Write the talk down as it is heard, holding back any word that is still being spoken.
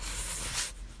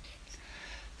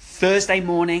Thursday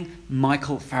morning,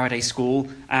 Michael Faraday School,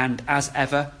 and as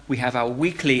ever, we have our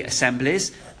weekly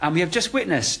assemblies, and we have just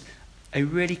witnessed a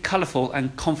really colourful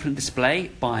and confident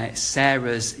display by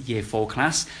Sarah's Year 4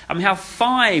 class, and we have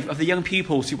 5 of the young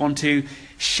pupils who want to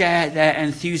share their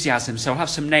enthusiasm. So I'll have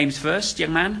some names first.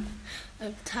 Young man?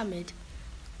 Tamid.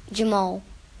 Jamal.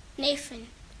 Nathan.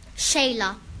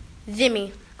 Shayla.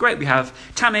 Zimmy. Great, we have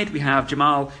Tamid, we have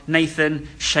Jamal, Nathan,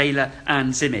 Shayla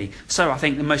and Zimmy. So I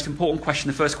think the most important question,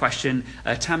 the first question,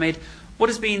 Tamid, what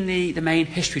has been the main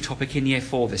history topic in Year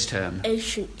 4 this term?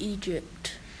 Ancient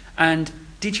Egypt. And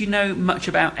did you know much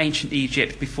about ancient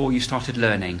Egypt before you started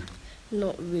learning?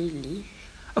 Not really.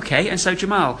 Okay, and so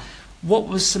Jamal, what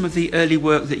was some of the early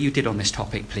work that you did on this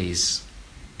topic, please?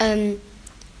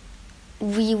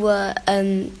 We were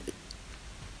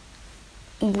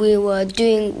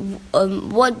doing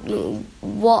what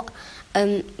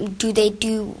do they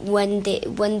do when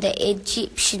the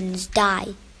Egyptians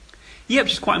die? Yeah,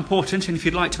 which is quite important, and if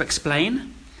you'd like to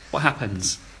explain, what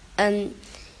happens?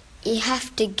 You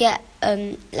have to get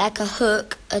like a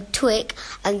hook, a twig,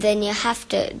 and then you have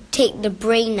to take the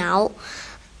brain out,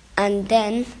 and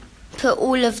then put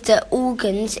all of the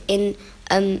organs in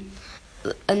 8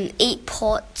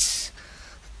 pots,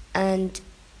 and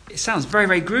it sounds very,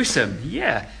 very gruesome,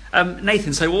 yeah.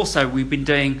 Nathan, so also we've been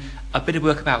doing a bit of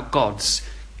work about gods.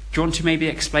 Do you want to maybe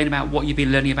explain about what you've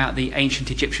been learning about the ancient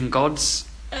Egyptian gods?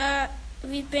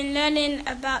 We've been learning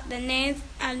about the names,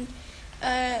 and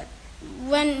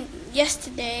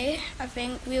yesterday, I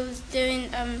think, we was doing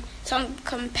some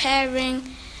comparing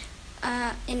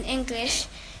in English,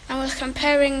 and was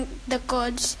comparing the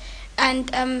gods, and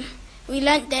we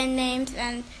learnt their names,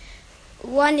 and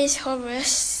one is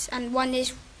Horus, and one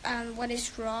is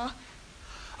Ra.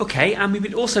 Okay, and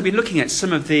we've also been looking at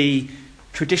some of the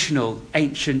traditional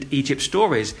ancient Egypt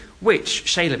stories, which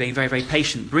Shayla, being very, very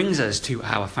patient, brings us to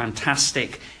our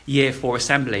fantastic Year 4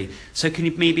 assembly. So can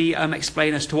you maybe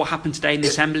explain as to what happened today in the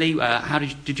assembly? How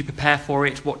did you prepare for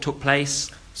it? What took place?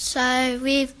 So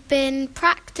we've been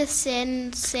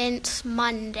practicing since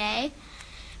Monday,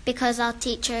 because our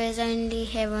teacher is only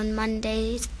here on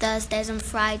Mondays, Thursdays and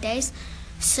Fridays.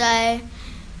 So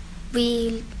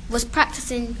we was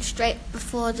practicing straight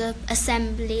before the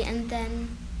assembly, and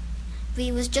then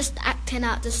we was just acting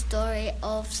out the story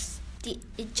of the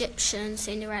Egyptian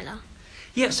Cinderella.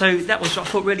 Yeah, so that was what I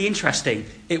thought really interesting.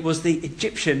 It was the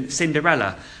Egyptian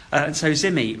Cinderella. And so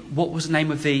Zimmy, what was the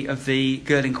name of the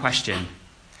girl in question?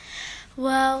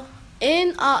 Well,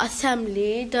 in our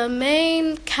assembly, the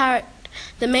main character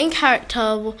name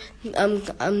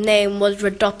was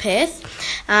Rhodopis,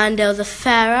 and there was a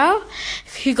pharaoh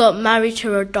who got married to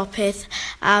Rhodopis,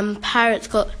 and pirates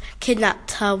got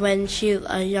kidnapped her when she was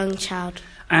a young child.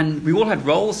 And we all had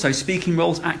roles, so speaking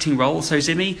roles, acting roles. So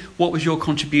Zimmy, what was your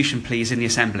contribution, please, in the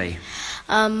assembly?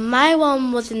 My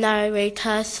one was the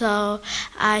narrator, so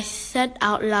I said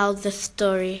out loud the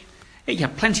story. You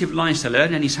have plenty of lines to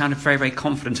learn, and you sounded very, very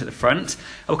confident at the front.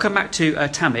 I'll come back to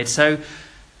Tamid. So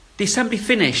the assembly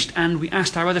finished, and we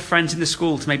asked our other friends in the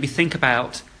school to maybe think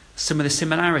about some of the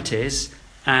similarities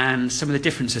and some of the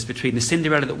differences between the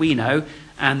Cinderella that we know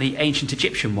and the ancient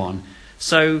Egyptian one.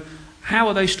 So how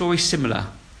are those stories similar?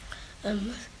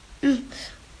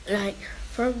 Like,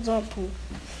 for example,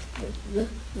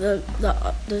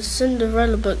 the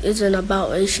Cinderella book isn't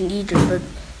about ancient Egypt, but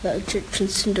the Egyptian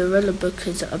Cinderella book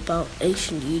is about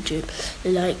ancient Egypt.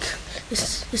 Like,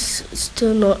 it's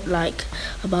still not like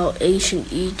about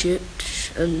ancient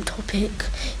Egypt topic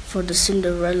for the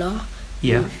Cinderella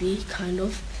movie kind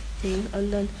of thing.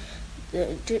 And then the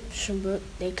Egyptian book,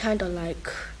 they kind of like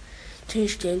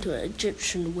changed it into an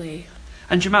Egyptian way.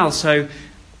 And Jamal, so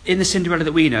in the Cinderella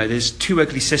that we know, there's 2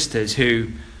 ugly sisters who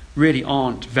really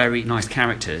aren't very nice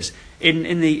characters.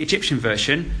 In the Egyptian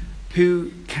version,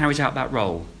 who carries out that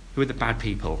role? Who are the bad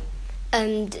people?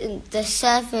 And the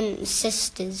servant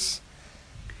sisters.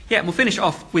 Yeah, and we'll finish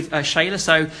off with Shayla.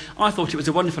 So I thought it was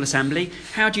a wonderful assembly.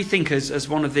 How do you think, as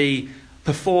one of the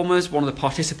performers, one of the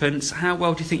participants, how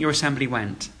well do you think your assembly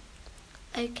went?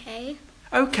 Okay.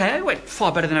 Okay, it went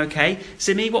far better than okay.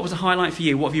 Zimmy, what was the highlight for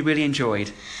you? What have you really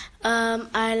enjoyed?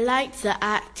 I liked the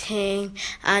acting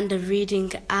and the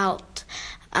reading out,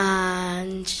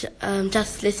 and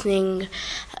just listening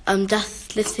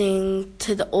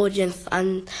to the audience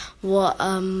and what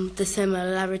the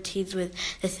similarities with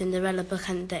the Cinderella book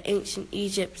and the ancient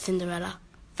Egypt Cinderella.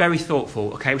 Very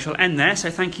thoughtful. Okay, we shall end there. So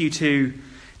thank you to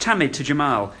Tamid, to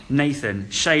Jamal, Nathan,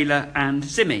 Shayla and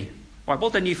Zimmy. Right,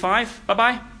 well done you 5.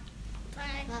 Bye-bye.